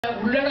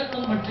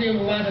உள்ளடக்கம் பற்றிய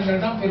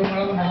விவாதங்கள் தான்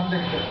பெருமளவு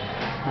நடந்திருக்கு.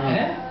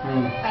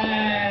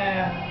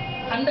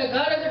 அந்த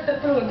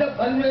காலகட்டத்தில் வந்து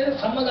பல்வேறு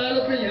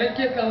சமகாலத்தில்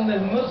இலக்கியத்தில் வந்த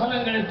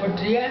விமர்சனங்களை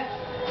பற்றிய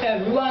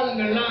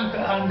விவாதங்கள்லாம்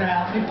அந்த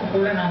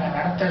அமைப்புக்குள்ள நாங்கள்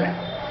நடத்தலை.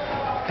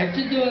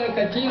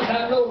 கட்சியின்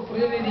சார்ந்த ஒரு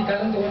பிரதிநிதி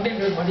கலந்து கொண்டு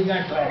எங்களுக்கு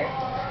வழிகாட்டுவார்.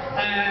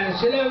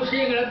 சில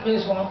விஷயங்களை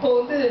பேசுவோம். அப்போ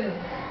வந்து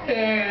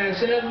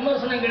சில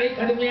விமர்சனங்களை,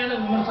 கடுமையான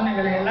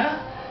விமர்சனங்களை எல்லாம்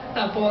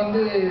அப்போ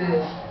வந்து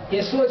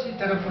எஸ்ஓசி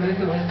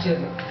தரப்பிலிருந்து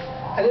வச்சது.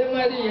 அதே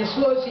மாதிரி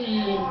எஸ்ஓசி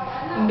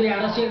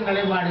அரசியல்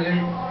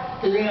நிலைப்பாடுகள்,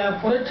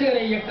 புரட்சிகர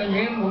இயக்கம்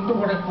ஏன்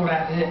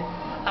ஒன்றுபடக்கூடாது,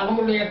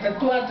 அவங்களுடைய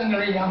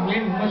தத்துவார்த்தங்களை நாம்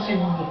ஏன்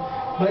விமர்சனம்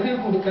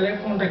பதில் கொடுக்கல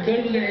போன்ற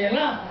கேள்விகளை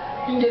எல்லாம்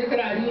இங்கே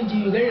இருக்கிற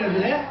அறிவுஜீவிகள்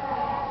அதில்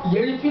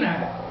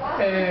எழுப்பினாங்க.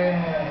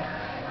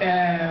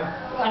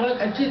 ஆனால்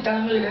கட்சி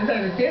தலைமையிலேருந்து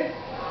அதுக்கு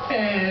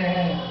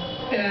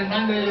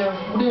நாங்கள்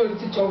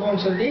முடிவெடுத்து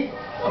சொல்கிறோம்னு சொல்லி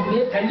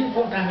அப்படியே தள்ளி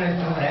போட்டாங்களே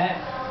தவிர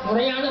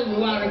முறையான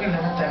விவாதங்கள்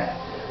நடத்தலை.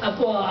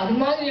 அப்போது அது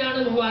மாதிரியான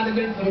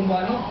விவாதங்கள்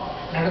பெரும்பாலும்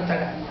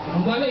நடத்தலை.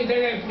 பெரும்பாலும் இதை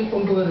எப்படி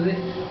கொண்டு வருது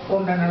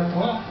போன்ற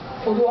நடத்துவோம்,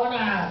 பொதுவான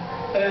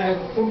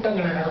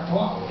கூட்டங்களை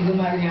நடத்துவோம். இது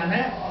மாதிரியான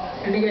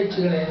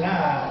நிகழ்ச்சிகளை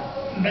எல்லாம்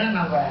தான்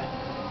நம்ம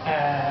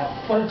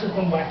புரட்சி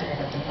பண்பாட்டு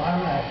இயக்கத்தின்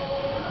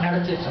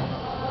நடத்திட்டு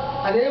இருந்தோம்.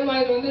 அதே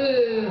மாதிரி வந்து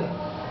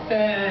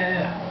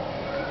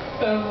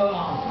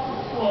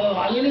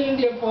அகில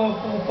இந்திய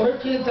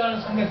புரட்சி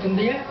எழுத்தாளர்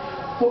சங்கத்தினுடைய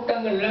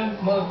கூட்டங்களில்,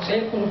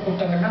 செயற்குழு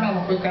கூட்டங்கள்லாம்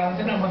நம்ம போய்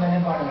கலந்து நம்ம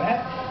நிலைப்பாடுகளை,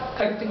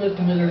 கருத்து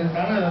வேற்றுமைகள்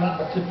இருந்தாலும் அதெல்லாம்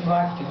பற்றி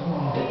விவாதிக்கிறது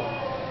உண்டு.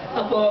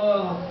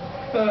 அப்போது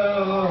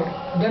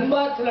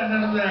தன்பாத்தில்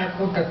நடந்த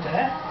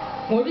கூட்டத்தில்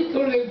மொழிக்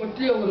கொள்கை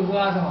பற்றிய ஒரு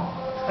விவாதம்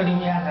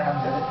கடுமையாக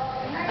நடந்தது.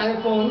 அது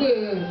இப்போ வந்து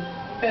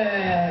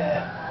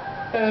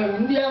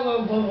இந்தியா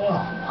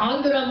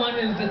ஆந்திரா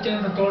மாநிலத்தை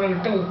சேர்ந்த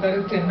தோழர்கிட்ட ஒரு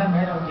கருத்து என்ன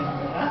மேலே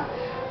வந்திருந்ததுன்னா,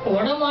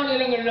 வட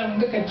மாநிலங்களில்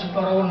வந்து கட்சி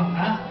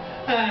பரவணும்னா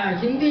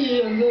ஹிந்தி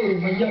வந்து ஒரு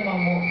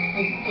மையமாக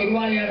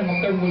பெருவாரியான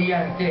மக்கள்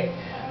மொழியாக இருக்குது,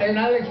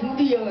 அதனால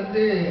ஹிந்தியை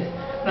வந்து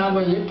நாம்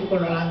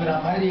ஏற்றுக்கொள்ளலாங்கிற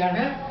மாதிரியான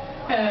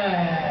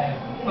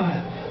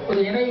ஒரு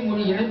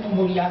இணைப்பு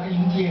மொழியாக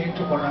இந்தியை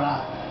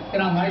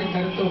ஏற்றுக்கொள்ளலாங்கிற மாதிரி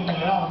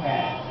கருத்தோட்டங்களை அவங்க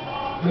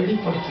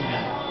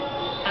வெளிப்படுத்தினாங்க.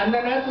 அந்த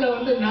நேரத்தில்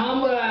வந்து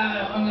நாம்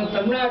அவங்க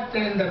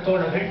தமிழ்நாட்டில் இருந்த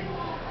தோழர்கள்,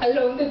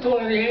 அதில் வந்து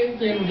தோழர்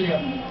ஏஎம்பியினுடைய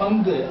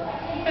பங்கு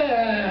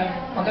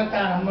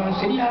மகத்தான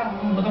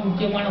மிக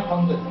முக்கியமான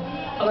பங்கு.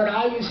 அவர்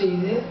ஆய்வு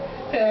செய்து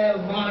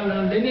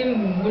லெனின்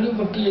மொழி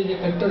பற்றி எழுதிய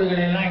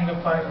கட்டுரைகளை எல்லாம் இங்கே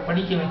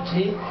படிக்க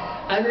வச்சு,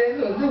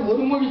 அதுலேருந்து வந்து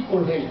ஒரு மொழி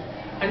கொள்கை,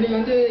 அன்றைக்கி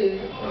வந்து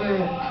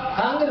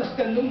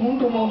காங்கிரஸ்க்கு வந்து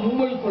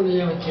மும்மொழி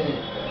கொள்கையை வச்சது,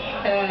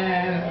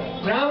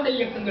 திராவிட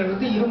இயக்கங்கள்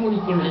வந்து இருமொழி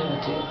கொள்கையை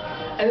வச்சது.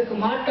 அதுக்கு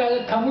மாற்றாக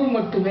தமிழ்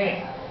மட்டுமே,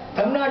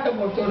 தமிழ்நாட்டை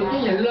பொறுத்த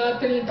வரைக்கும்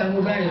எல்லாத்துலேயும்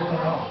தமிழ் தான்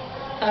இருக்கணும்.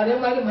 அதே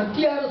மாதிரி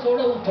மத்திய அரசோட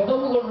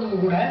தொடர்பு கொள்வது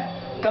கூட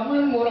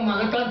தமிழின்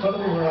மூலமாகத்தான்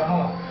தொடர்பு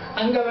கொள்ளணும்.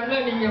 அங்கே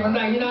வேணால் நீங்கள் வந்து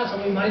ஐநா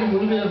சபை மாதிரி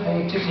மொழிபெயர்ப்பை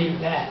வச்சு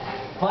செய்யல,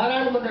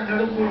 பாராளுமன்ற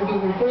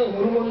நடவடிக்கைகள் கூட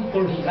ஒரு மொழி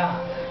கொள்கை தான்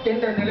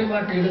என்ற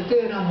நிலைப்பாட்டை எடுத்து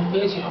நாம்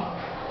பேசினோம்.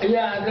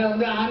 ஐயா, அதில்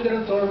வந்து ஆந்திர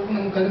தோழருக்கு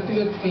நம்ம கருத்து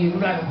வேற்றுமை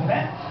இருந்தாலும் கூட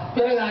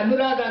பிறகு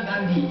அனுராதா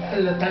காந்தி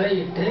அதில்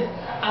தலையிட்டு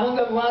அவங்க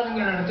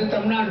விவாதங்கள் நடத்தி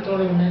தமிழ்நாடு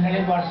தோழர்களுடைய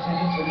நிலைப்பாடு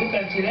செய்யணும்னு சொல்லி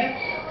கட்சியில்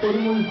ஒரு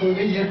மொழி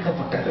கொள்கை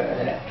ஏற்கப்பட்டது.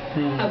 அதில்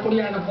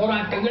அப்படியான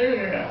போராட்டங்கள்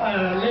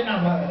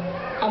நம்ம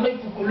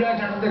அமைப்புக்குள்ளே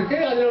நடந்திருக்கு.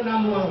 அதில்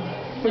நாம்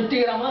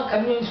வெற்றிகரமாக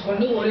கன்வின்ஸ்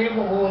பண்ணி ஒரே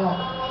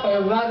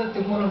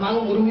விவாதத்தின் மூலமாக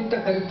ஒருமித்த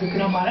கருத்துக்கு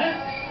நம்மளால்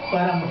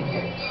வர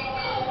முடியாது.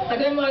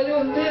 அதே மாதிரி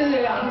வந்து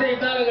அன்றைய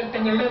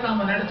காலகட்டங்களில்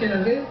நாம்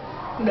நடத்தினது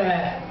இந்த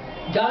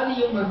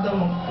ஜாதியும்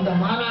வர்க்கமும், அந்த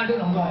மாநாடு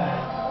ரொம்ப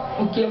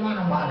முக்கியமான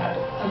மாநாடு.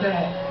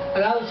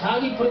 அதாவது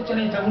சாதி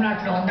பிரச்சனை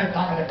தமிழ்நாட்டில் வந்த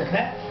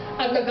காலகட்டத்தில்,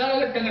 அந்த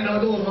காலகட்டங்களில்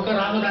வந்து ஒரு பக்கம்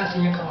ராமதாஸ்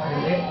இயக்கம்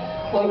வருது,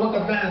 ஒரு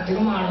பக்கத்தில்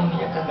திருமாவளவன்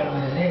இயக்கங்கள்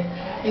வருது.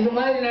 இது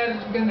மாதிரி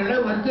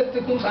நேரங்களில்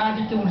வர்க்கத்துக்கும்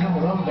சாதிக்கும் உள்ள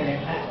உறவுகள்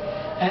என்ன,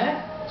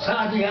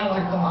 சாதியா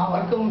வர்க்கமா,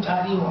 வர்க்கமும்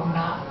சாதியும்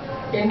ஒன்றா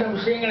என்ற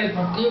விஷயங்களை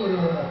பற்றி ஒரு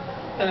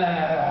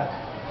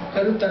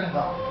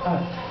கருத்தரங்கம்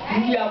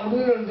இந்தியா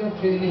முழுவதிலிருந்து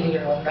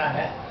பிரதிநிதிகள் வந்தாங்க.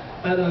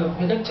 அது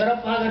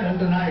மிகச்சிறப்பாக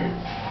 2 நாள்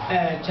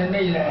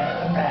சென்னையில்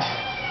அந்த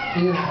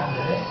இது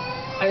நடந்தது.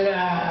 அதில்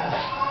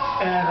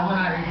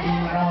ரமணா ரெட்டி,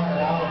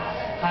 வரவராவ்,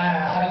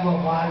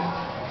 ஹரகோபால்,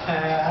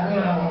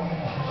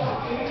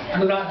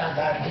 அனுராதா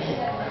காந்தி,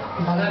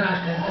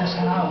 மகாராஷ்டிரத்தில்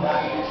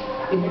சனாபால்,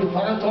 இப்படி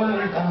பல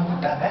தோழர்கள்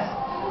கலந்துட்டாங்க.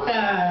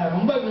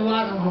 ரொம்ப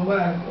விவாதம், ரொம்ப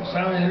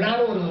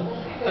எல்லாரும் ஒரு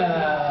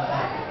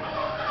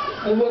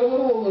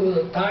ஒவ்வொருவரும் ஒவ்வொரு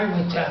தாழ்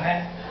வச்சாங்க.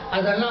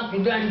 அதெல்லாம்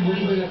பின்னாடி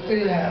மொழிபெயர்த்து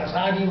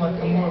சாதி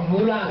வர்க்கம்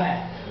நூலாக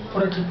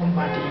புரட்சி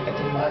பண்பாட்டு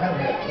இயக்கத்தின் மாதிரி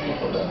அவங்க சொல்லிக்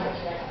கொண்டு வந்தாங்க.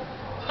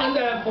 அந்த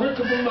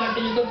புரட்சி பண்பாட்டு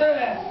இயக்கத்தை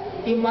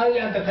இம்மாதிரி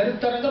அந்த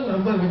கருத்தரங்கம்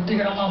ரொம்ப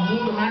வெற்றிகரமாக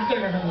 3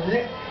 நாட்கள் நடந்தது.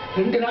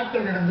 2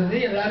 நாட்கள் நடந்தது.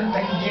 எல்லாரும்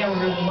தங்கிய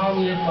அவர்களுக்கு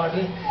உணவு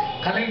ஏற்பாடு,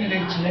 கலை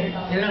நிகழ்ச்சிகள்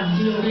எல்லாம்,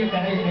 விஜயவுடைய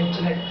கலை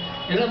நிகழ்ச்சிகள்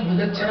எல்லாம்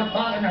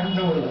மிகச்சிறப்பாக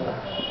நடந்த ஒரு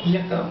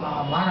இயக்கம்,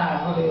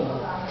 ஒரு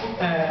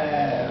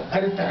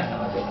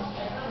கருத்தரங்கம்.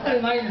 அது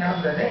மாதிரி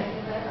நடந்தது.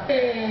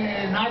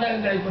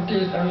 நாடகங்களை பற்றி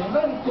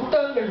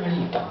புத்தகங்கள்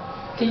வெளியிட்டோம்.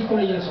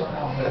 தீக்குளியல்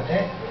சொன்னவங்களுக்கு,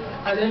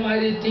 அதே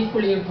மாதிரி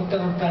தீக்குளியல்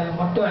புத்தகத்தால்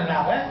மட்டும்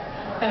இல்லாமல்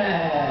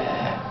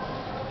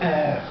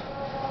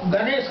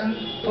கணேசன்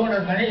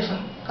தோழர்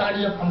கணேசன்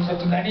காளியப்பன்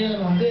சற்று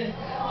கணேசன் வந்து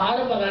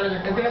ஆரம்ப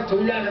காலகட்டத்தில்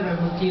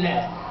தொழிலாளர்கள் மத்தியில்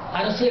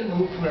அரசியல்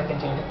வகுப்புகளை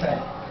கொஞ்சம்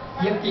எடுத்தார்.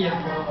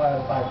 இயற்கையல்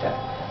பார்த்தார்.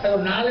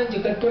 ஒரு 4-5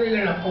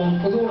 கட்டுரைகள் அப்போ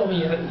பொது உடைமை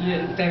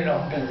இதழில்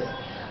வந்தது.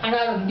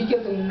 ஆனால் அதை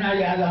முடிக்கிறதுக்கு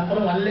முன்னாடி அது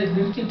அப்புறம்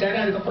நிறுத்திட்டாரு.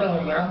 அதுக்கப்புறம்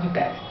அவர்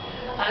இறந்துட்டார்.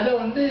 அதை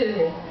வந்து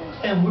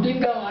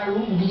முடிந்த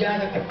வாழ்வும்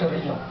முடியாத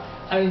கட்டுரையும்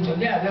அப்படின்னு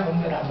சொல்லி அதை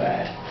வந்து நம்ம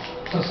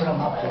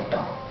பிரசுரமாக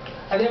போட்டோம்.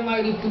 அதே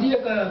மாதிரி புதிய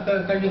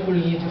கல்விக்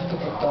கொள்கையை எதிர்த்து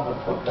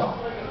புத்தகங்கள் போட்டோம்.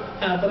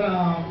 அப்புறம்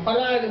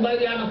இது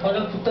மாதிரியான பல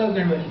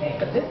புத்தகங்கள்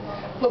வெளியிட்டது.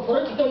 இப்போ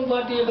புரட்சி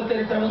தமிழ்பாட்டு இயக்கத்தில்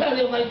இருக்கிறவங்க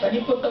அதே மாதிரி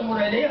தனிப்பட்ட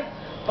முறையிலேயே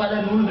பல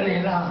நூல்களை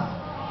எல்லாம்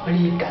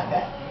வெளியிட்டாங்க.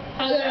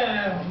 ஆக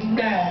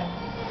இந்த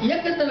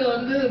இயக்கத்தில்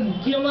வந்து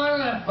முக்கியமான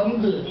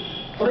பங்கு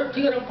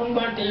புரட்சிகர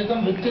பண்பாட்டு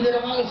இயக்கம்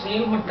வெற்றிகரமாக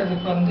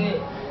செயல்பட்டதுக்கு வந்து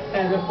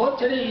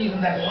கோச்சடை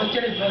இருந்தார்.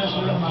 கோச்சடை பேரை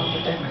சொல்ல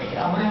மறந்துட்டேன்னு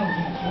நினைக்கிறேன். அவரும்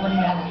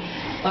முதன்மையான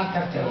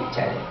பாத்திரத்தை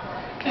வச்சார்.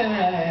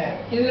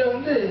 இதில்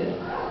வந்து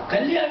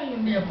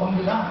கல்யாணியினுடைய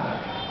பங்கு தான்.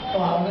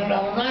 அவர்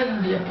தான்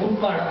என்னுடைய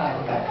பொறுப்பாளராக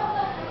இருந்தார்.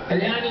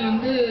 கல்யாணி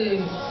வந்து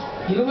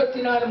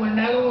 24 மணி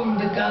நேரம்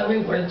இதுக்காகவே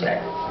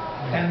உழைச்சார்.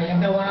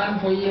 எங்கே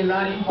வேணாலும் போய்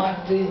எல்லாரையும்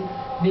பார்த்து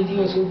நிதி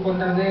வசூல்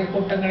பண்ணுறது,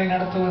 கூட்டங்களை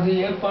நடத்துவது,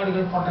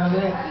 ஏற்பாடுகள்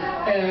பண்ணுறது,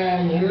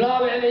 எல்லா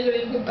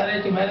வேலைகளையும்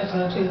தலைக்கு மேலே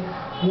சேர்த்து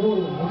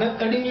மிக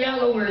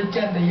கடுமையாக உழைச்ச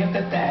அந்த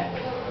இயக்கத்தை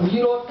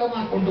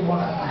உயிரோட்டமாக கொண்டு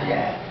போனதுடைய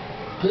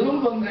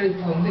பெரும்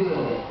பங்களிப்பு வந்து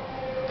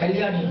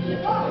கல்யாணியுடைய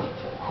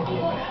பங்களிப்பு.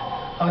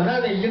 அவர் தான்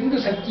அதை எங்கு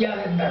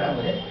சக்தியாக இருந்தார்.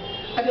 அவர்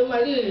அதே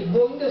மாதிரி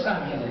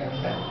கோவிந்தசாமி அவர்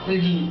இருந்தார்.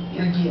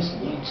 எல்ஜிஎஸ்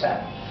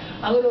சார்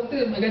அவர் வந்து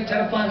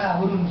மிகச்சிறப்பாக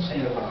அவரும்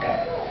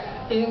செயல்பட்டார்.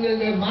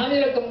 எங்களுக்கு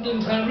மாநில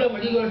கமிட்டியின் சார்பில்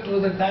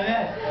வழிகாட்டுவதற்காக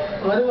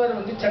வருவார்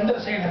வந்து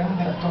சந்திரசேகரன்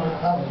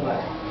தோழர் தான்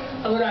வருவார்.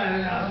 அவர்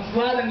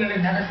விவாதங்களை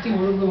நடத்தி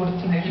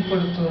ஒழுங்குபடுத்தி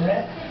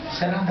நெறிப்படுத்துவதில்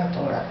சிறந்த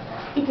தோழர்.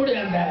 இப்படி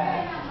அந்த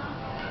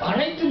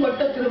அனைத்து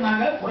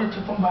மட்டத்திலுமாக புரட்சி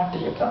பண்பாட்டு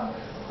இயக்கம்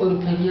ஒரு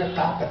பெரிய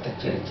தாக்கத்தை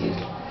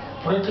செலுத்தியது.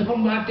 புரட்சி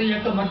பண்பாட்டு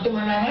இயக்கம்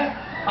மட்டுமல்லாமல்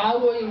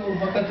ஆர்ஓயில் ஒரு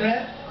பக்கத்தில்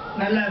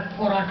நல்ல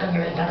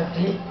போராட்டங்களை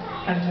நடத்தி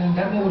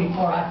தர்மபுரி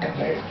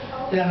போராட்டங்கள்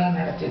இதெல்லாம்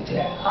நடத்திட்டு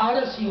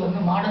ஆர்எஸ்சி வந்து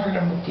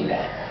மாணவர்கள் மத்தியில்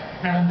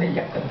நடந்த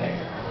இயக்கங்கள்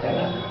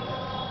இதெல்லாம்.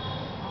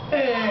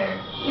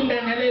 இந்த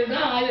நிலையில்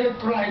தான்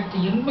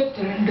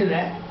 1982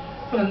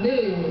 வந்து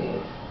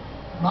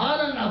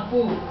மாறன் அப்பு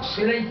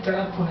சிலை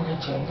திறப்பு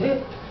நிகழ்ச்சி வந்து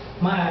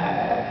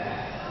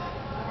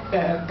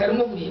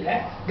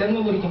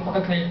தர்மபுரிக்கு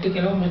பக்கத்தில் 8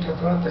 கிலோமீட்டர்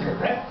தூரத்தில்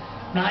இருக்கிற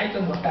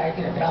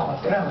நாயக்கங்கொட்டாய்க்கிற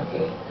கிராமத்தில்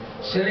அவருக்கு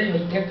சிலை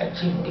வைக்க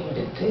கட்சி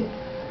முடிவெடுத்து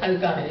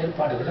அதுக்கான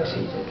ஏற்பாடுகளை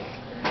செய்தது.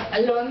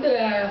 அதில் வந்து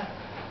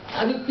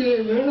அதுக்கு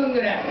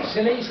வேணுங்கிற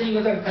சிலை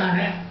செய்வதற்கான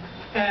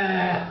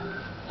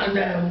அந்த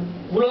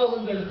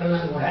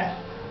உலோகங்களுக்கெல்லாம் கூட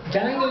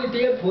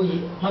ஜனங்கள்கிட்டயே போய்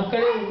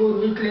மக்களே ஒவ்வொரு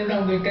வீட்டிலேருந்து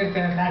அவங்ககிட்ட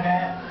இருக்கிற நகை,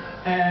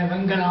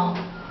 வெங்கலம்,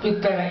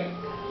 பித்தளை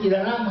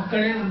இதெல்லாம்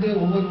மக்களே வந்து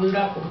ஒவ்வொரு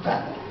வீடாக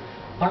கொடுத்தாங்க.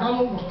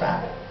 பணமும்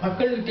கொடுத்தாங்க.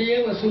 மக்கள்கிட்டயே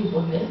வசூல்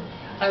பண்ணி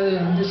அது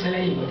வந்து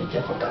சிலை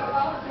வடிக்கப்பட்டது.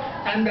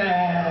 அந்த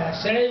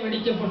சிலை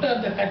வடிக்கப்பட்டு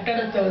அந்த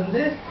கட்டடத்தை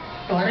வந்து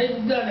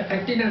வரைந்து அந்த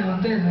கட்டினர்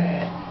வந்து இந்த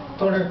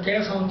தோழர்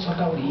கேசவன்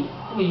சொல்ற ஒரு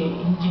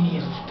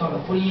இன்ஜினியர்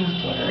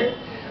பொறியியல் தோழர்.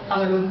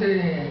 அவர் வந்து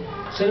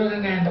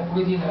சிவகங்கை அந்த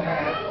பகுதியில்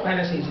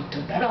வேலை செய்துட்டு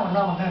இருந்தார். அவர்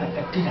தான் வந்து அதை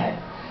கட்டினார்.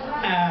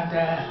 அந்த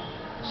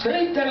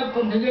சிலை திறப்பு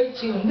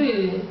நிகழ்ச்சி வந்து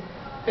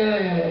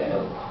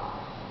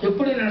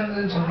எப்படி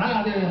நடந்ததுன்னு சொன்னால்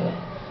அது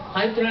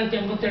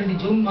 1982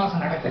 ஜூன்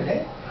மாதம் நடக்குது.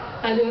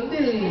 அது வந்து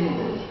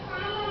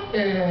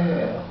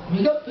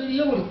மிகப்பெரிய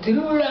ஒரு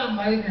திருவிழா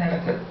மாதிரி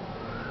நடக்குது.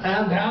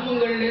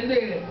 கிராமங்கள்லேருந்து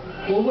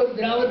ஒவ்வொரு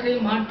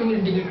கிராமத்திலையும் மாட்டு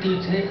வண்டி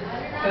கட்டிட்டு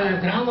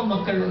கிராம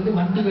மக்கள் வந்து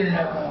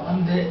வண்டிகளில்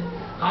வந்து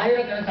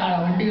ஆயிரக்கணக்கான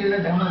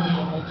வண்டிகளில்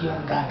தர்மபுரியை நோக்கி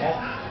வந்தாங்க.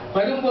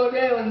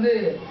 வரும்போதே வந்து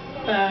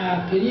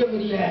பெரிய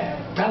பெரிய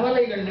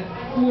தவளைகளில்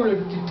கூழ்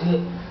எடுத்துட்டு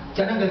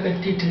ஜனங்க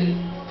கட்டிட்டு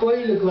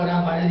கோயிலுக்கு வரா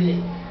மாதிரி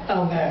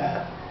அவங்க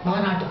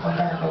மாநாட்டு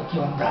பந்தரை நோக்கி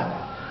வந்தாங்க.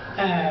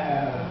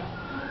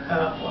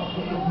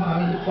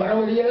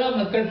 பரவழியெல்லாம்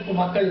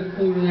மக்கள்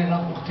கூழ்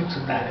எல்லாம் கொடுத்துட்டு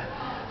இருந்தாங்க.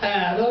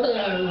 அதோட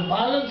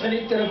பாலன் சிலை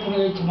திறப்பு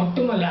நிகழ்ச்சி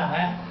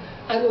மட்டுமல்லாமல்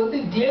அது வந்து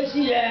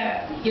தேசிய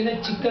இன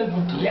சிக்கல்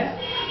பற்றிய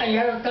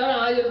ஏறத்தாழ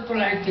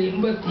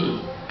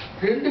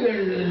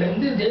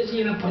 1982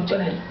 தேசிய இன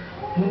பிரச்சனை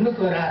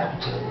முன்னுக்கு வர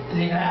ஆரம்பிச்சது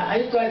இல்லைங்களா.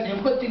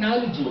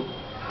 1984 ஜூன்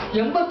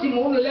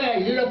 83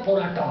 ஈழப்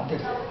போராட்டம்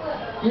வந்தது.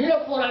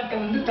 ஈழப்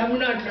போராட்டம் வந்து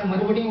தமிழ்நாட்டில்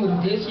மறுபடியும் ஒரு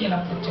தேசிய இன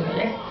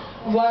பிரச்சனையை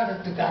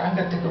விவாதத்துக்கு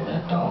அரங்கத்துக்கு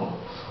மட்டும்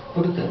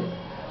கொடுக்குது.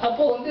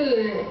 அப்போ வந்து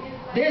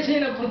தேசிய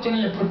இன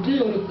பிரச்சனையை பற்றி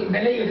ஒரு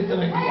நிலை எடுக்க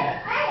வேண்டிய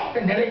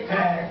நிலை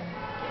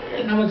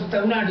நமக்கு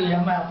தமிழ்நாடு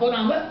அப்போ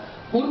நாம்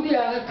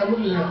உறுதியாக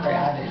தமிழ் ஈழத்தை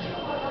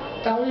ஆதரிக்கிறோம்.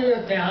 தமிழ்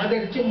ஈழத்தை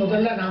ஆதரித்து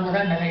முதல்ல நாம்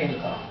தான் நிலை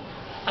எடுக்கிறோம்.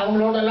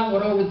 அவங்களோடெல்லாம்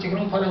உறவு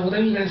வச்சுக்கிறோம், பல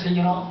உதவிகளை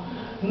செய்கிறோம்.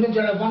 இன்னும்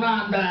சொல்ல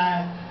போனால் அந்த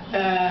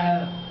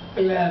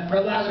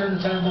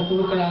பிரபாகரன் சார்ந்த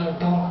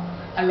குழுக்களாகட்டும்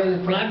அல்லது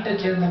பிளாட்டை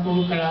சேர்ந்த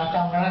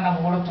குழுக்களாகட்டும் அவங்களாம்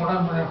நம்ம கூட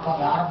தொடர்பு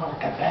இருப்பாங்க.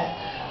 ஆரம்பக்கிட்ட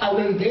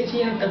அவங்களுக்கு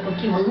தேசிய இனத்தை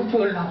பற்றி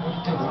வகுப்புகள் நாம்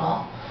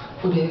கொடுத்துருக்குறோம்.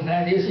 புரியுதுங்க,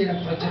 தேசிய இன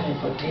பிரச்சனையை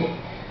பற்றி.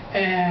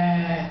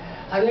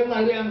 அதே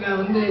மாதிரி அங்கே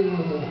வந்து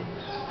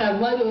அது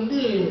மாதிரி வந்து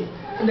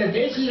இந்த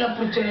தேசிய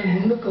பிரச்சனை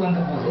முன்னுக்கு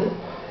வந்தபோது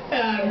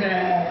அந்த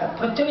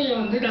பிரச்சனையை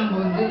வந்து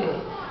நாம் வந்து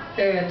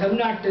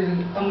தமிழ்நாட்டு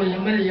நம்ம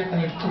எம்எல்ஏ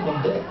இயக்கம்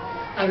எடுத்துக்கொண்டு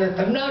அதை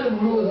தமிழ்நாடு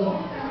முழுவதும்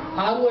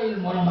ஆர்ஓஎல்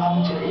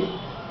மூலமாகவும் சரி,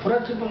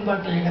 புரட்சி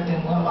பண்பாட்டு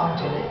இயக்கத்தின்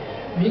மூலமாகவும் சரி,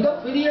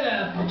 மிகப்பெரிய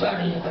பிரச்சார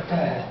இயக்கத்தை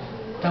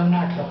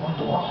தமிழ்நாட்டில்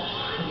கொண்டு வரோம்.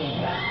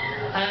 இல்லைங்களா?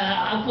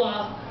 அப்போ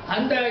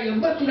அந்த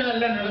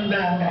 84 நடந்த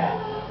அந்த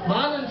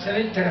மாதன்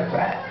சிலை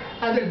திறப்பை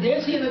அந்த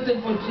தேசிய இனத்தை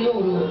பற்றிய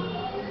ஒரு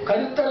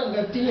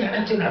கருத்தரங்கத்தையும்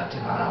இணைச்சு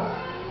நடத்தினார்.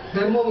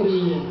 தர்மபுரி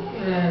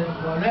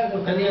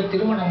ஒரு கல்யாண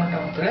திருமண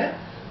மண்டபத்தில்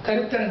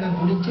கருத்தரங்கம்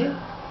முடித்து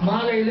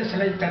மாலையில்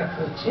சிலை திறப்பு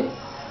வச்சு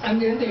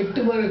அங்கேருந்து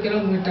 8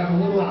 கிலோமீட்டர்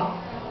ஊர்வலம்,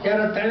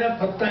 ஏறத்தாழ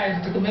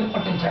 10,000க்கு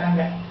மேற்பட்ட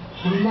ஜனங்க,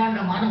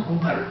 பிரம்மாண்டமான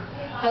கும்பல்.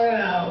 அதை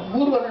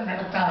ஊர்வலம்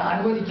நடத்த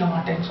அனுமதிக்க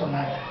மாட்டேன்னு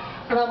சொன்னாங்க.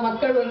 ஆனால்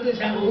மக்கள் வந்து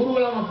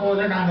ஊர்வலமாக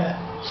போகல, நாங்கள்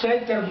சிலை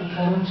திறப்பு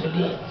போகிறோம்னு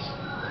சொல்லி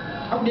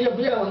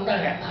அப்படியே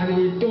வந்தாங்க. அது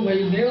 8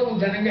 மைல்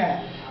நீளம் ஜனங்க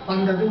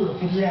வந்தது ஒரு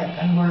பெரிய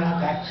கண்கொள்ளா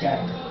காட்சியாக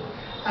இருந்தது.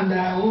 அந்த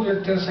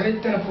ஊரில் சிலை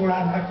திறப்பு விழா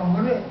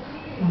நடக்கும்போது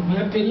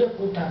மிகப்பெரிய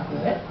கூட்டம்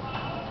இருந்தது.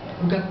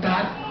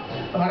 கத்தார்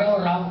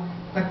வரவராவ்,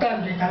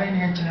 கத்தாருடைய கலை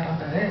நிகழ்ச்சி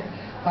நடந்தது.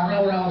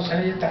 வரவராவ்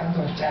சிலையை திறந்து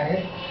வச்சார்.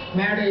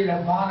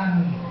 மேடையில்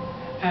பாலன்,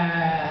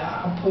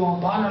 அப்போது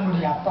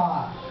பாலனுடைய அப்பா,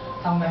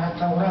 அவங்க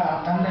தவிர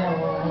தந்தை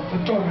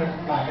பெற்றோர்கள்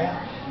இருந்தாங்க.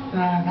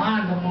 நான்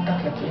அந்த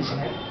கூட்டத்தில்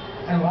பேசினேன்.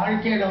 அது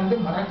வாழ்க்கையில் வந்து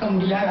மறக்க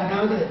முடியாது.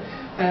 அதாவது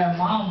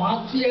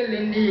மார்க்சியல்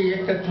லெனின்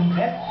இயக்கத்தின்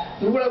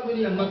இவ்வளோ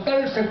பெரிய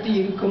மக்கள் சக்தி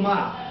இருக்குமா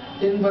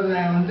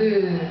என்பதை வந்து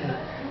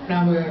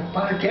நாம்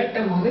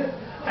கேட்டபோது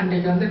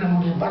அன்றைக்கு வந்து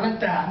நம்முடைய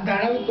பலத்தை அந்த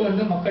அளவுக்கு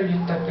வந்து மக்கள்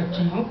யுத்த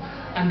கட்சியும்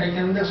அன்றைக்கு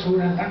இருந்த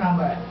சூழலை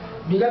நாம்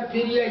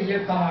மிகப்பெரிய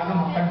இயக்கமாக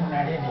மக்கள்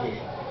முன்னாடி இன்னைக்கு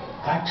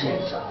காட்சி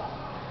அளித்தோம்.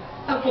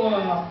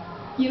 அப்போது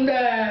இந்த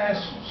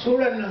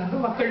சூழலில் வந்து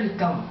மக்கள்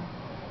யுத்தம்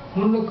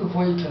முன்னுக்கு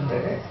போயிட்டு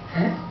இருந்தது.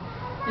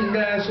 இந்த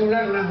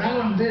சூழலில்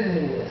தான் வந்து